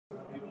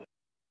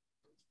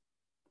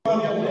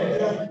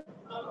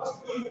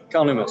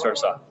Cal Newman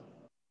starts off.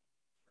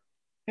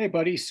 Hey,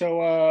 buddy.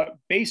 So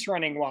base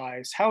running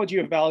wise, how would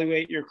you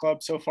evaluate your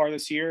club so far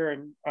this year,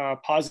 and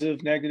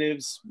positive,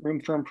 negatives,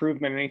 room for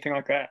improvement, anything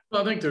like that?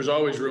 Well, I think there's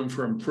always room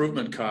for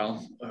improvement,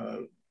 Kyle.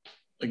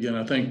 Again,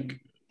 I think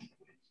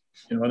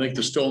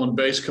the stolen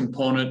base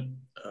component,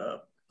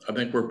 I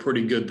think we're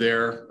pretty good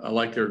there. I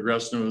like their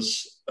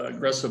aggressiveness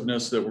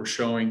that we're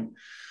showing.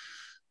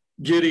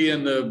 Giddy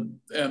and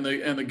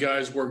the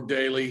guys work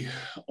daily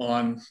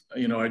on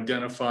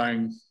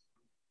identifying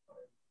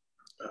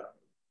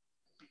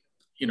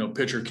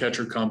pitcher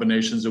catcher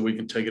combinations that we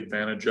can take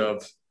advantage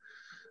of.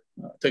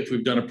 I think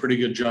we've done a pretty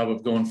good job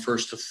of going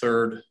first to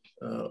third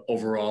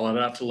overall. I'd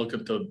have to look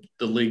at the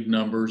league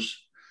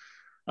numbers.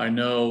 I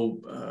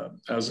know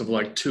as of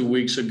like 2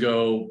 weeks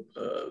ago,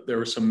 there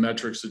were some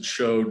metrics that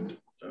showed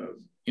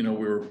we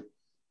were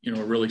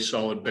a really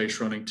solid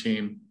base running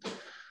team.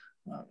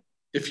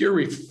 If you're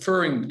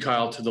referring,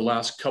 Kyle, to the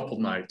last couple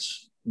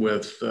nights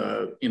with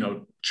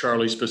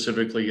Charlie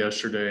specifically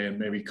yesterday and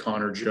maybe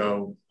Connor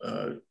Joe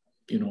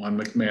on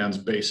McMahon's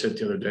base hit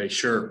the other day,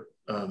 sure,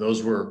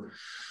 those were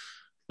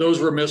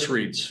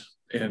misreads,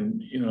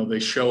 and they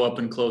show up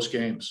in close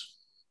games.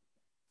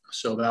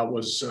 So that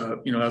was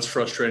that's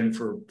frustrating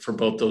for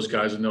both those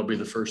guys, and they'll be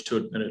the first to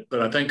admit it.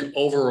 But I think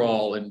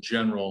overall, in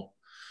general,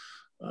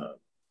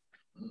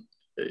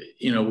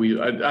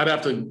 I'd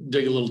have to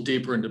dig a little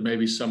deeper into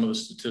maybe some of the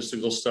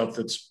statistical stuff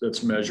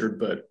that's measured,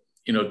 but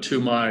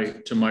to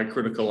my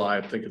critical eye,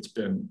 I think it's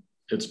been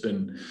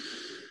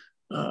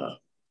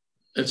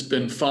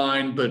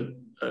fine.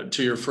 But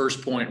to your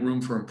first point,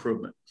 room for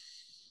improvement.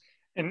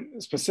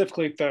 And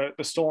specifically the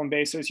stolen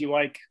bases, you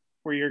like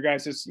where your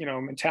guys'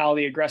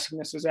 mentality,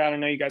 aggressiveness is at? I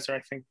know you guys are,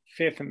 I think,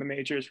 5th in the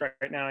majors right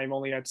now. You've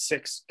only had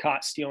 6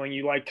 caught stealing.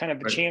 You like kind of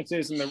the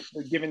chances and the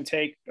give and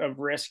take of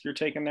risk you're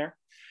taking there?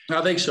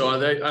 I think so.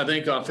 I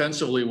think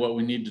offensively, what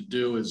we need to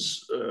do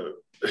is,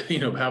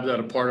 have that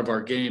a part of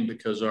our game,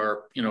 because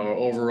our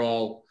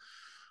overall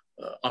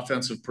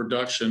offensive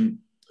production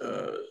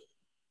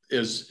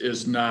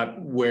is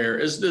not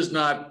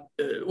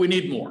we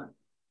need more.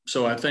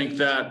 So I think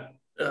that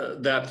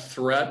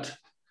threat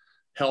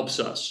helps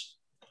us.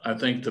 I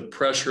think the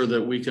pressure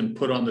that we can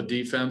put on the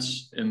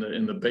defense in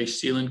the base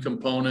stealing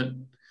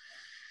component,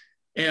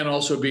 and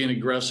also being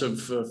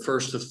aggressive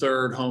first to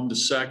third, home to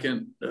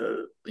second,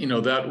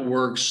 that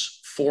works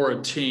for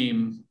a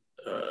team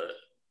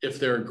if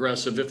they're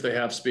aggressive, if they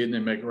have speed and they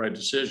make the right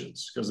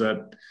decisions, because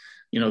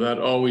that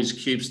always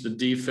keeps the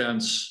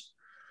defense,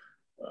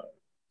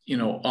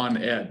 on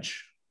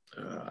edge.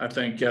 I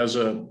think as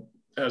a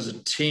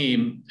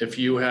team, if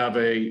you have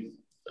a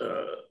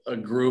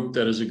group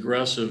that is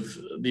aggressive,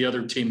 the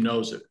other team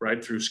knows it,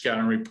 right, through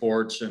scouting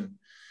reports and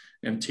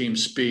team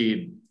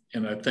speed.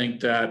 And I think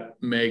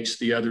that makes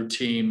the other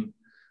team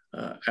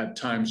at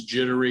times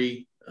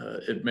jittery.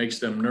 It makes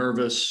them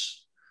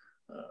nervous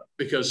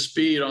because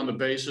speed on the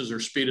bases or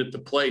speed at the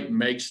plate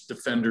makes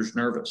defenders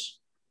nervous.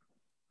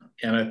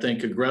 And I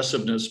think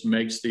aggressiveness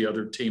makes the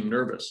other team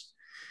nervous.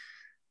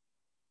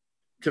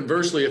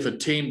 Conversely, if a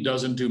team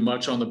doesn't do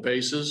much on the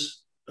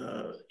bases,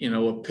 a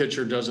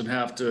pitcher doesn't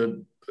have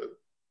to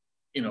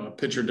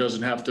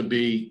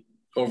be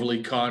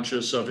overly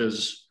conscious of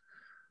his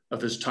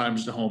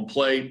times to home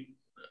plate.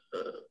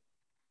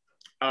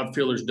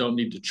 Outfielders don't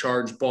need to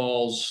charge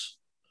balls.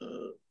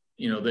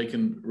 They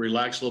can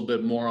relax a little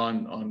bit more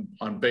on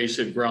base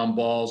hit ground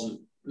balls,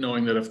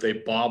 knowing that if they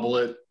bobble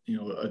it,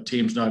 a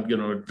team's not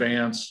going to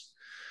advance.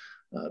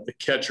 The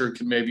catcher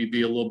can maybe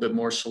be a little bit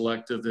more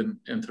selective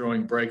in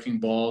throwing breaking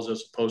balls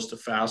as opposed to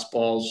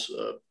fastballs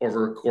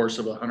over a course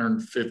of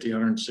 150,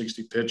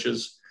 160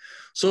 pitches.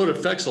 So it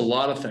affects a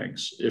lot of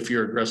things if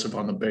you're aggressive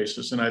on the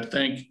bases. And I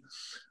think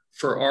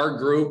for our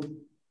group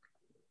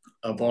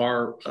of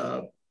our,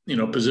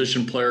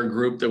 position player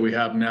group that we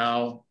have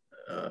now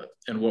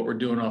and what we're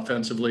doing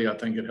offensively, I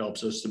think it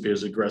helps us to be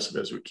as aggressive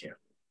as we can.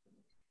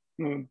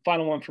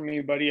 Final one for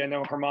me, buddy. I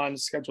know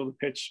Herman's scheduled to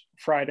pitch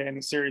Friday in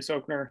the series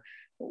opener.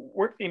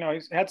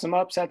 He's had some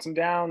ups, had some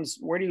downs.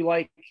 What do you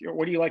like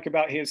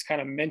about his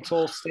kind of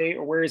mental state,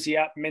 or where is he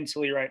at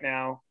mentally right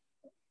now,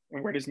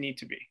 and where does he need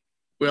to be?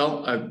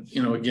 Well,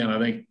 again, I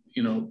think,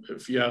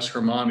 if you ask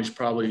Herman, he's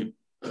probably,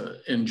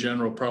 in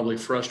general, probably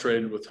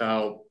frustrated with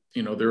how,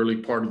 the early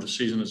part of the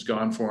season has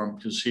gone for him,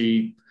 because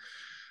he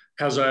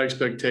has high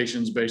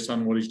expectations based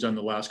on what he's done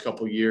the last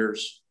couple of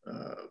years.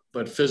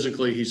 But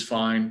physically, he's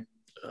fine.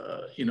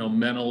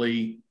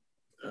 Mentally,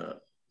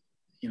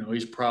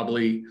 he's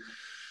probably,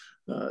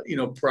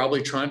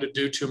 probably trying to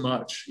do too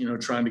much,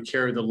 trying to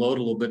carry the load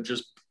a little bit,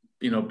 just,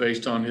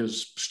 based on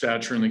his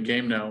stature in the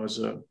game now as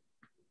a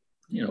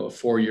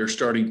 4-year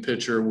starting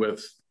pitcher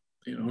with,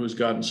 who's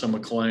gotten some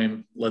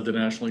acclaim, led the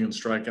National League in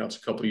strikeouts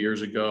a couple of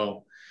years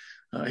ago.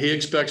 He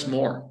expects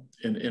more,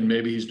 and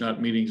maybe he's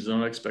not meeting his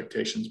own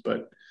expectations.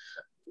 But,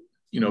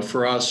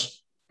 for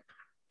us,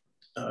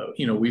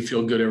 we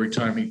feel good every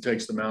time he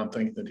takes the mound,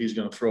 thinking that he's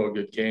going to throw a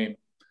good game.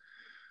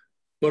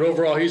 But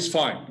overall, he's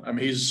fine. I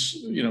mean,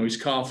 he's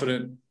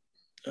confident.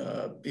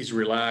 He's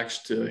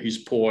relaxed. He's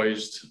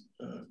poised.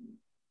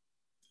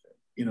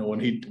 When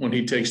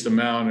he takes the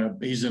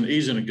mound, he's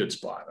in a good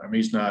spot. I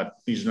mean,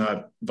 he's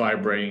not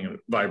vibrating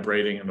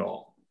at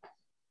all.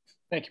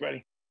 Thank you,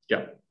 buddy.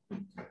 Yeah.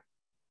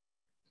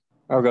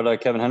 I'll go to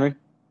Kevin Henry.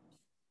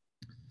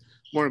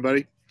 Morning,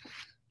 buddy.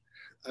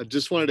 I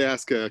just wanted to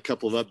ask a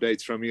couple of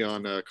updates from you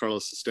on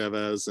Carlos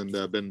Estevez and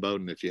Ben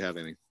Bowden, if you have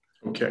any.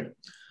 Okay.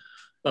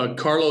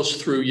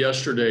 Carlos threw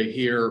yesterday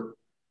here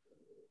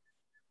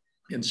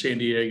in San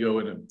Diego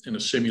in a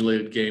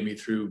simulated game. He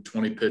threw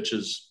 20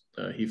 pitches.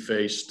 He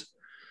faced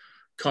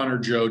Connor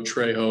Joe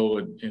Trejo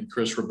and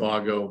Chris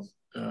Rabago.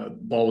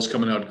 Ball was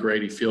coming out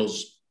great. He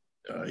feels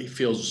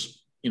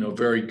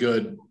very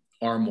good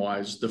arm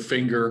wise. The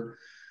finger,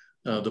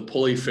 the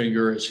pulley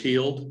finger is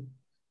healed.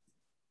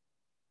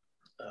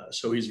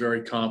 So he's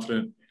very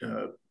confident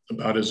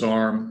about his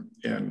arm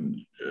and,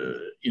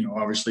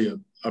 obviously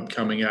an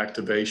upcoming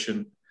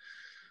activation.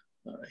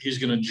 He's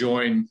going to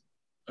join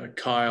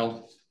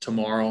Kyle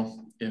tomorrow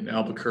in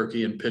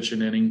Albuquerque and pitch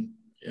an inning.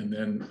 And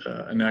then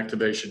an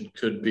activation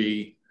could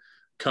be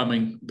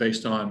coming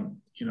based on,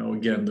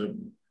 again,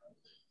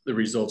 the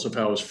results of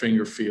how his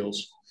finger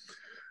feels.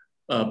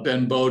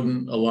 Ben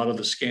Bowden, a lot of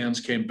the scans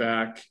came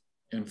back.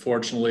 And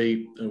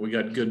fortunately, we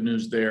got good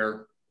news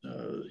there.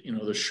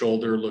 The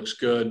shoulder looks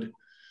good.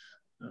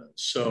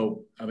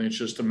 So I think it's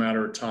just a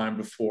matter of time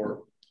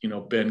before,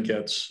 Ben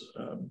gets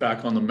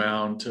back on the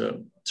mound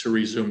to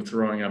resume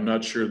throwing. I'm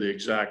not sure the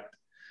exact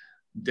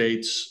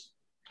dates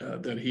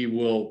that he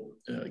will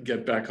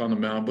get back on the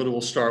mound, but it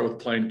will start with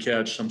playing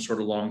catch, some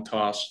sort of long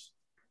toss.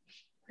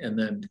 And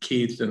then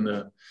Keith and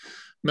the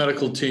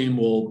medical team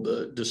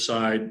will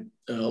decide,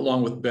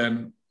 along with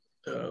Ben,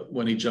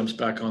 when he jumps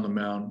back on the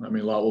mound. I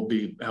mean, a lot will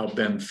be how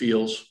Ben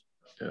feels,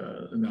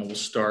 and that will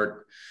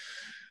start.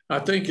 I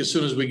think as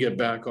soon as we get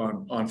back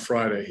on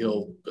Friday,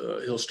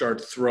 he'll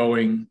start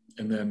throwing,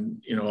 and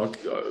then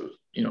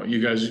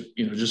you guys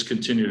just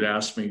continue to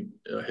ask me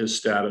his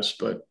status,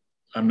 but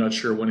I'm not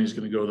sure when he's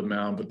going to go to the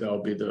mound. But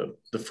that'll be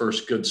the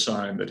first good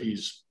sign that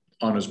he's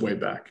on his way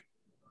back.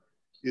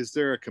 Is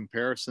there a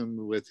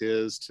comparison with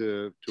his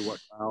to what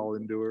Kyle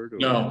endured? Or?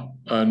 No,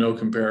 no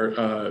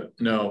compare.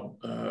 No,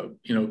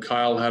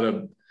 Kyle had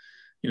a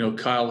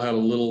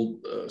little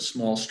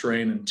small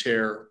strain and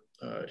tear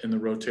in the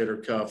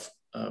rotator cuff.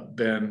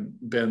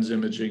 Ben's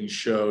imaging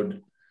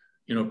showed,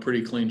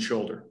 pretty clean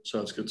shoulder. So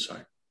that's a good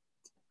sign.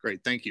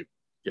 Great. Thank you.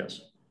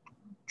 Yes.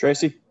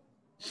 Tracy.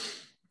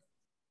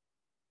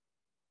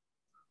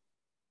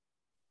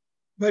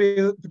 But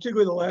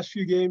particularly the last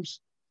few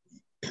games,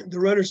 the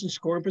runners in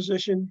scoring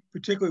position,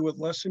 particularly with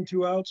less than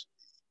 2 outs,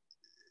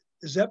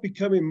 is that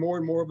becoming more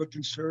and more of a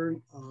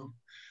concern?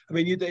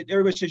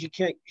 Everybody says you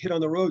can't hit on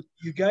the road.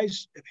 You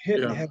guys have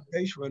hit and have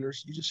base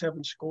runners. You just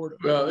haven't scored.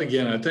 Well,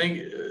 again, I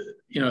think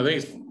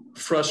it's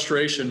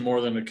frustration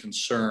more than a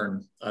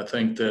concern. I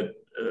think that,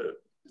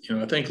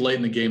 I think late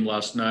in the game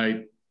last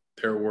night,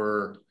 there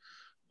were,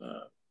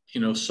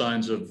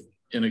 signs of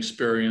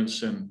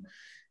inexperience and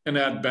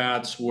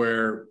at-bats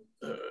where,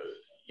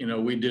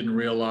 we didn't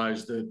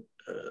realize that,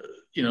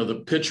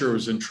 the pitcher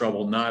was in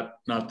trouble, not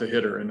the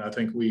hitter. And I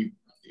think we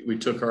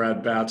took our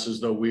at-bats as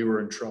though we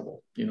were in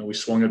trouble. We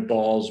swung at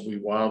balls. We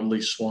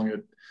wildly swung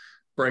at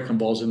breaking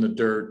balls in the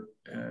dirt.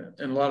 And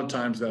a lot of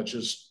times that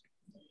just,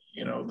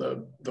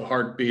 the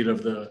heartbeat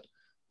of the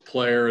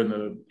player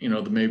and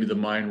maybe the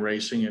mind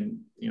racing. And,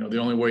 the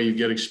only way you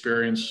get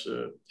experience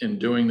in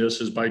doing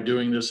this is by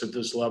doing this at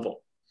this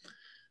level.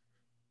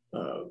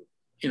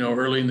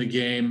 Early in the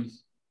game,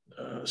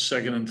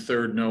 second and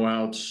third, no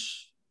outs,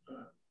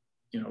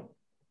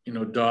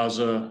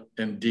 Daza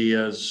and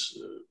Diaz,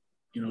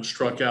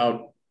 struck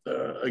out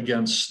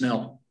against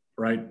Snell,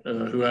 right?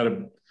 Who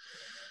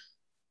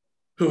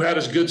had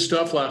his good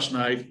stuff last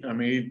night.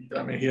 He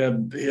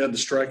had the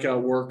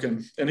strikeout work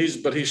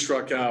but he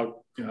struck out.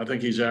 I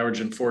think he's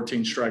averaging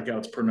 14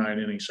 strikeouts per 9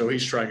 innings. So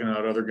he's striking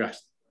out other guys.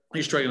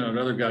 He's striking out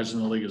other guys in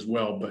the league as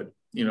well. But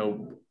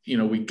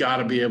we got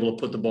to be able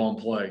to put the ball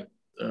in play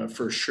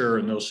for sure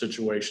in those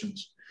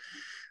situations.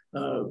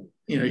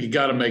 You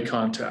got to make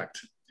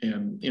contact,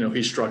 and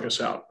he struck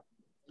us out.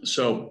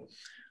 So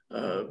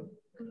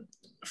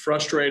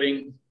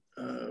frustrating.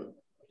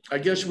 I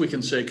guess we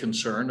can say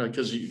concerned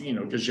because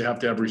you have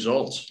to have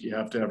results. You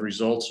have to have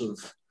results of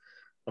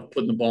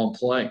putting the ball in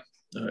play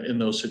in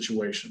those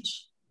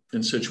situations,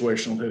 in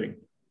situational hitting.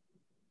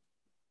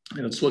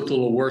 And it's looked a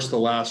little worse the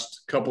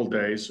last couple of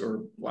days,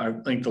 or I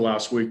think the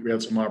last week we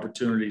had some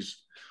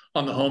opportunities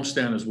on the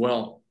homestand as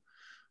well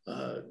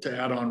to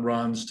add on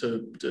runs,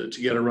 to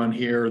get a run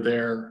here or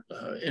there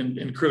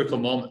in critical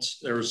moments.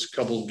 There was a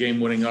couple of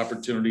game-winning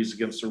opportunities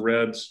against the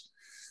Reds.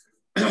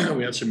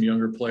 We had some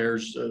younger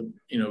players,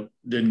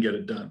 didn't get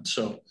it done.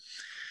 So,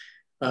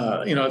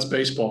 it's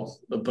baseball,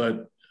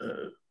 but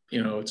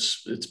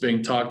it's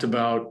being talked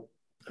about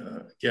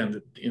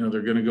again.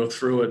 They're going to go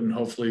through it, and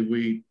hopefully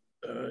we,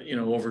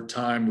 over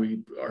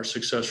time, our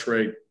success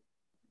rate,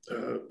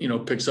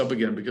 picks up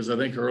again. Because I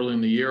think early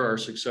in the year our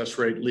success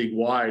rate league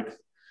wide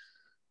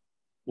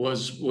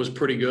was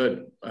pretty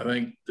good. I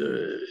think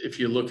if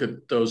you look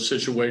at those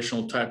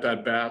situational type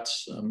at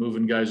bats,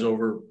 moving guys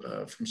over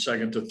from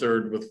second to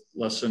third with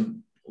less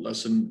than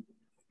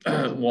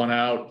one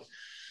out,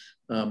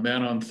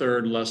 man on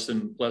third less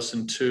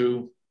than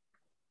two.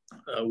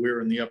 We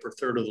were in the upper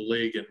third of the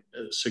league in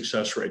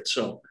success rate.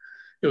 So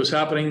it was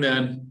happening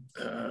then.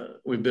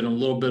 We've been a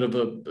little bit of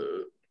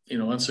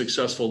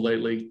unsuccessful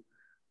lately,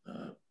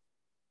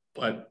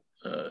 but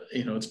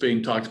it's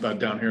being talked about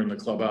down here in the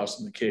clubhouse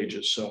and the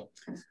cages. So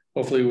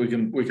hopefully we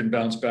can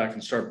bounce back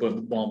and start putting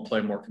the ball in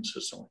play more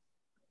consistently.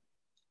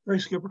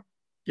 Thanks, Skipper.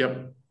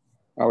 Yep.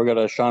 We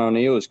got Sean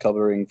O'Neill who's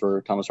covering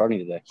for Thomas Harding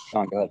today.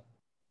 Sean, go ahead.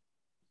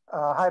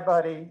 Hi,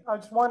 buddy. I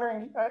was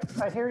wondering,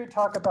 I hear you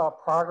talk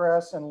about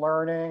progress and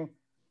learning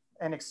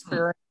and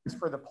experience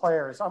for the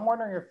players. I'm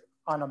wondering if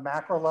on a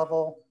macro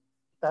level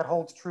that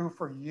holds true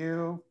for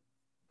you,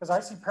 because I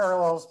see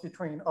parallels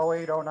between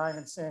 08, 09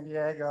 in San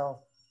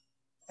Diego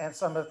and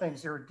some of the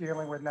things you're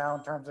dealing with now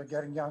in terms of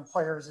getting young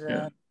players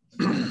in.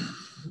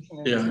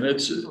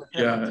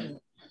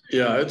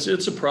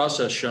 It's a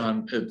process,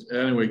 Sean.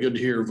 Anyway, good to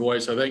hear your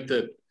voice. I think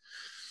that,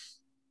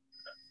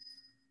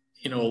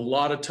 a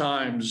lot of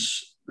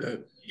times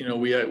that,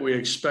 we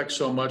expect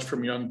so much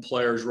from young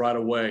players right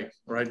away,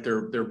 right?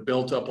 They're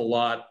built up a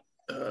lot,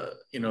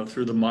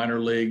 through the minor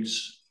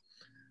leagues,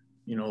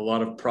 a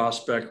lot of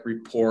prospect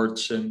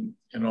reports and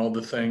all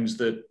the things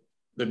that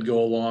go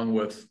along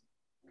with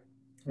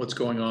what's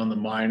going on in the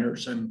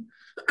minors and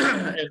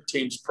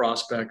teams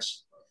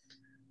prospects.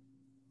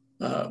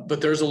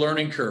 But there's a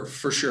learning curve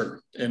for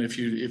sure. And if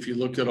you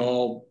look at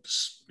all,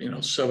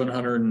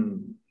 700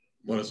 and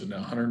what is it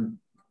now,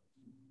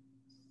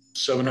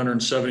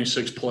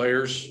 776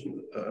 players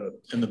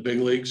in the big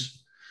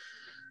leagues,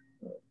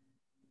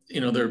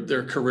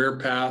 their career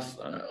path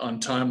on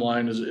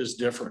timeline is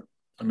different.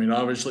 I mean,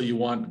 obviously you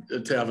want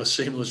to have a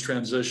seamless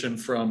transition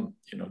from,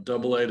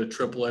 AA to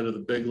AAA to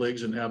the big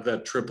leagues and have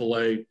that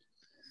AAA,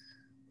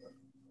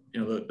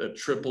 that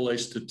AAA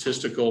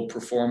statistical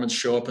performance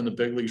show up in the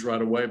big leagues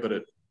right away.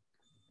 But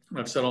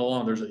I've said all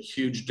along, there's a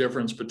huge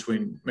difference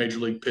between major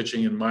league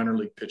pitching and minor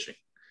league pitching.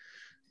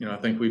 I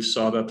think we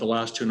saw that the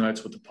last two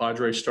nights with the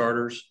Padres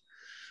starters,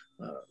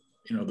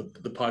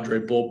 the Padre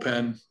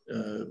bullpen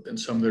and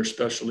some of their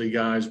specialty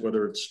guys,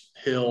 whether it's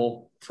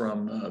Hill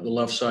from the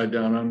left side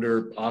down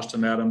under,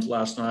 Austin Adams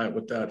last night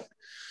with that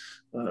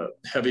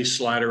heavy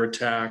slider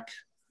attack,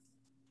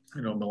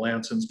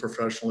 Melanson's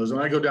professionalism.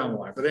 I go down the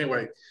line. But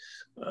anyway,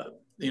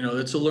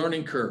 it's a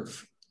learning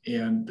curve.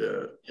 And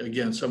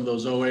again, some of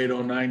those 08,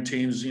 09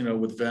 teams,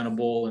 with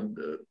Venable and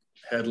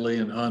Headley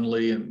and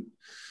Hundley and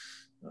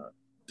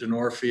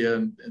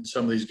Denorfia and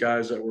some of these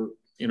guys that were,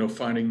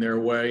 finding their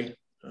way,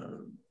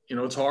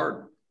 it's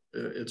hard.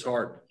 It's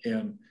hard.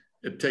 And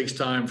it takes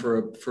time for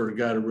a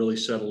guy to really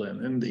settle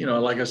in. And,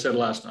 like I said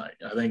last night,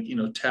 I think,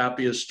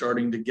 Tapia is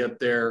starting to get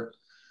there.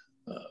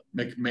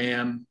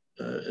 McMahon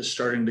is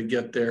starting to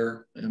get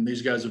there. And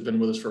these guys have been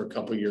with us for a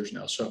couple of years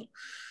now. So,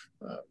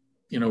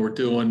 we're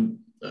doing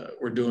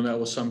that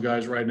with some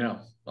guys right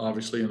now,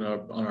 obviously on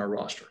our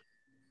roster.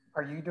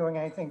 Are you doing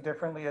anything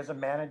differently as a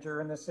manager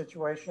in this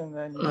situation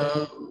than you?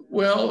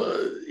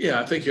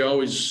 I think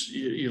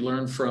you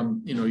learn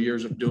from,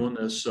 years of doing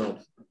this. So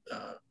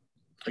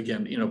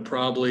again,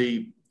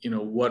 probably,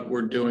 what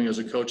we're doing as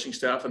a coaching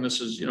staff, and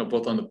this is,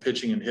 both on the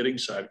pitching and hitting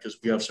side, because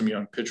we have some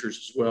young pitchers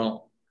as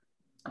well.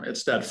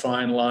 It's that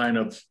fine line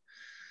of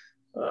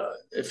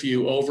if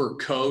you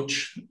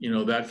overcoach,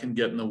 that can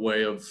get in the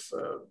way of,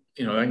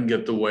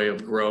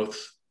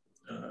 growth.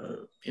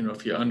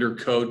 If you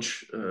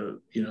undercoach,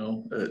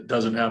 it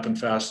doesn't happen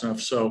fast enough.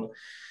 So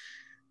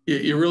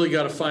you really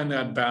got to find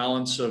that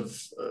balance of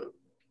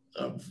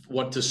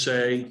what to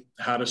say,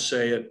 how to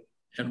say it,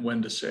 and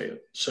when to say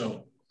it.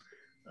 So,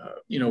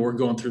 we're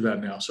going through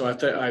that now. So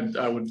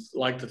I would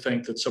like to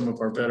think that some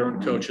of our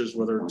veteran coaches,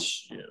 whether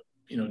it's,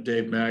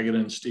 Dave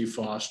Magadan, Steve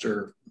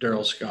Foster,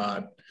 Darryl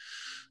Scott,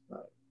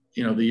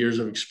 the years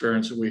of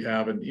experience that we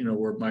have and,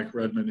 where Mike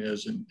Redmond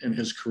is in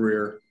his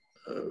career,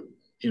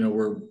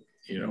 we're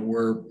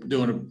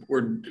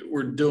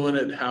doing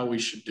it how we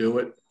should do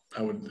it.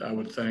 I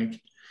would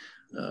think,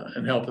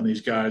 and helping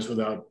these guys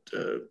without,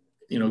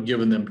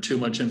 giving them too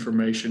much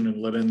information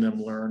and letting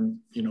them learn,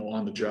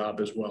 on the job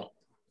as well.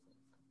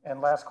 And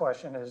last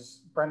question,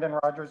 is Brendan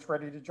Rodgers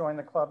ready to join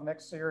the club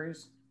next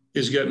series?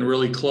 He's getting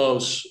really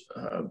close.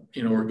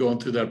 We're going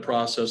through that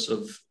process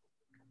of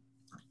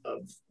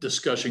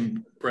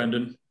discussing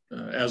Brendan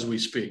as we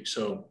speak.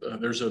 So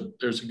there's a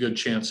good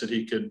chance that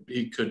he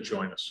could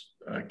join us.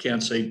 I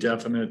can't say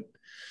definite.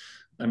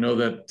 I know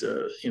that,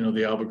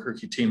 the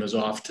Albuquerque team is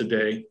off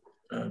today.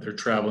 They're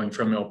traveling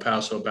from El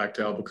Paso back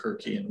to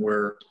Albuquerque, and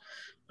we're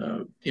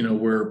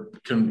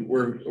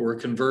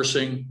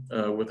conversing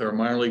with our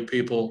minor league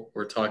people.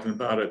 We're talking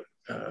about it,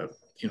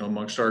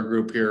 amongst our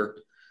group here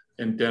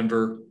in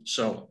Denver.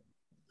 So,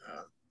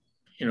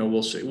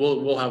 we'll see.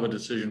 We'll have a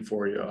decision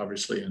for you,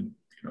 obviously, in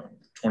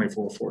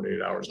 24,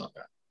 48 hours on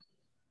that.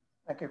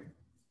 Thank you.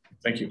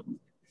 Thank you.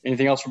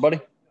 Anything else for Buddy?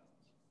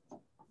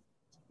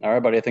 All right,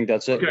 buddy. I think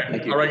that's it. Okay.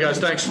 Thank you. All right, guys.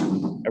 Thanks.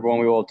 Everyone,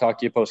 we will talk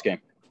to you post game.